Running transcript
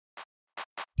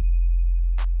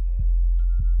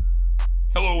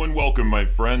and welcome, my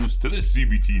friends, to this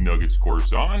CBT Nuggets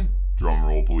course on,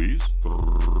 drumroll please,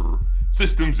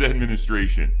 Systems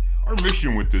Administration. Our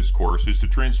mission with this course is to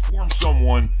transform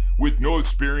someone with no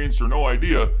experience or no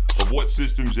idea of what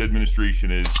systems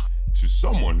administration is to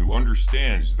someone who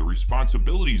understands the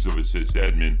responsibilities of a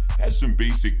sysadmin, has some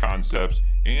basic concepts,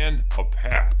 and a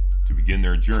path to begin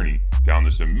their journey down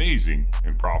this amazing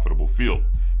and profitable field.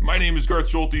 My name is Garth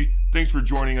Schulte. Thanks for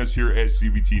joining us here at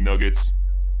CBT Nuggets.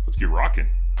 Let's get rocking.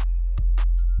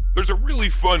 There's a really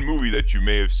fun movie that you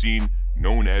may have seen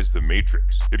known as The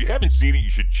Matrix. If you haven't seen it, you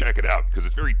should check it out because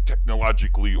it's very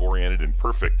technologically oriented and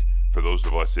perfect for those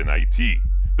of us in IT.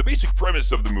 The basic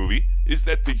premise of the movie is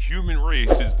that the human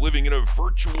race is living in a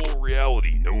virtual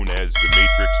reality known as the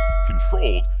Matrix,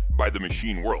 controlled by the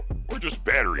machine world, or just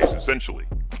batteries essentially.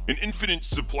 An infinite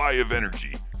supply of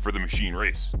energy for the machine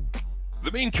race.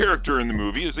 The main character in the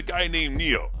movie is a guy named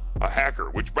Neo, a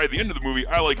hacker, which by the end of the movie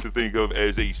I like to think of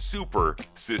as a super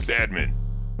sysadmin.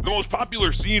 The most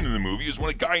popular scene in the movie is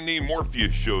when a guy named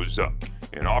Morpheus shows up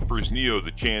and offers Neo the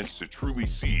chance to truly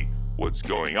see what's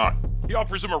going on. He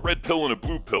offers him a red pill and a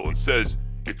blue pill and says,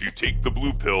 if you take the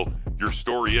blue pill, your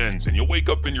story ends and you'll wake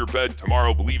up in your bed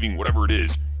tomorrow believing whatever it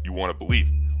is you want to believe.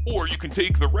 Or you can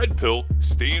take the red pill,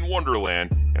 stay in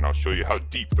Wonderland, and I'll show you how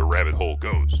deep the rabbit hole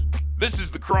goes. This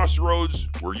is the crossroads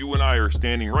where you and I are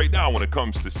standing right now when it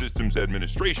comes to systems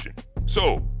administration.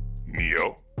 So,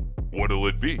 Neo, what'll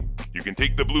it be? You can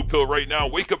take the blue pill right now,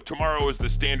 wake up tomorrow as the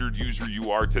standard user you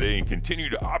are today, and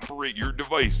continue to operate your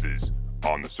devices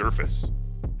on the surface.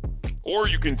 Or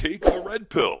you can take the red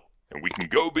pill, and we can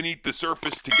go beneath the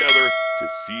surface together to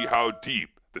see how deep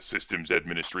the systems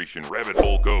administration rabbit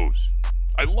hole goes.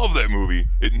 I love that movie,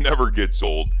 it never gets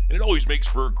old, and it always makes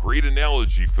for a great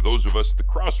analogy for those of us at the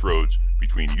crossroads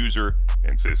between user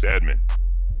and sysadmin.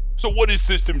 So what is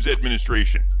systems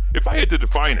administration? If I had to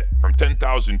define it from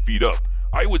 10,000 feet up,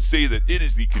 I would say that it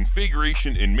is the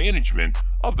configuration and management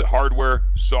of the hardware,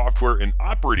 software, and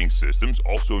operating systems,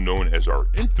 also known as our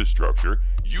infrastructure,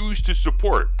 used to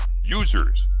support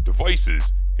users,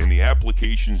 devices, and the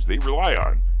applications they rely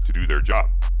on to do their job.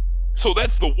 So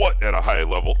that's the what at a high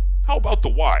level. How about the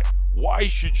why? Why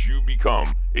should you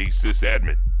become a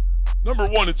sysadmin? Number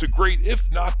one, it's a great, if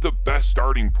not the best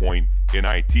starting point in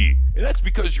IT. And that's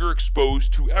because you're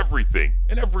exposed to everything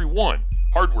and everyone.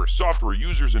 Hardware, software,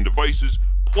 users, and devices.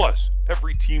 Plus,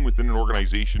 every team within an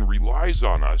organization relies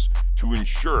on us to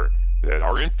ensure that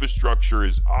our infrastructure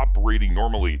is operating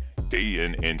normally day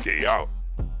in and day out.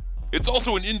 It's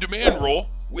also an in-demand role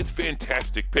with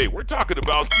fantastic pay. We're talking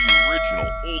about the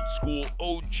original, old-school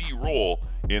OG role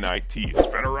in IT. It's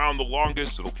been around the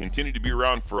longest, it'll continue to be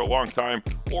around for a long time,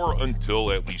 or until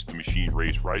at least the machine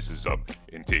race rises up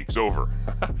and takes over.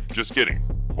 Just kidding,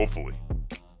 hopefully.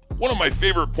 One of my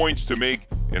favorite points to make,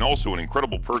 and also an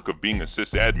incredible perk of being a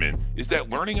sysadmin, is that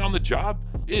learning on the job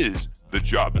is the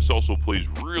job. This also plays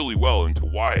really well into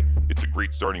why it's a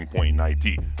great starting point in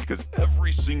IT, because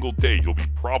every single day you'll be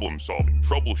problem solving,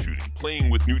 troubleshooting, playing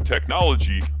with new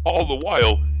technology, all the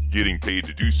while getting paid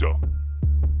to do so.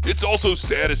 It's also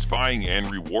satisfying and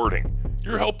rewarding.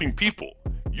 You're helping people,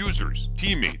 users,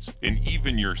 teammates, and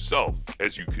even yourself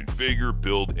as you configure,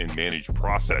 build, and manage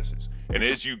processes. And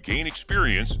as you gain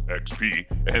experience, XP,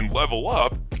 and level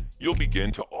up, you'll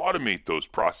begin to automate those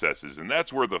processes, and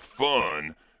that's where the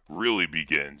fun really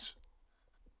begins.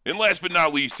 And last but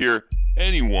not least here,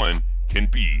 anyone can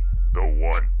be the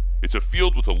one. It's a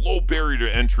field with a low barrier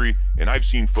to entry, and I've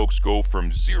seen folks go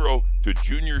from zero to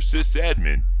junior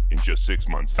sysadmin in just 6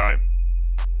 months' time.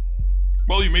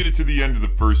 Well, you made it to the end of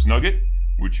the first nugget,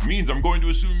 which means I'm going to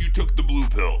assume you took the blue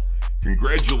pill.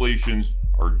 Congratulations,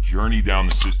 our journey down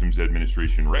the systems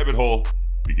administration rabbit hole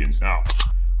begins now.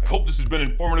 I hope this has been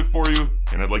informative for you,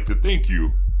 and I'd like to thank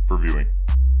you for viewing.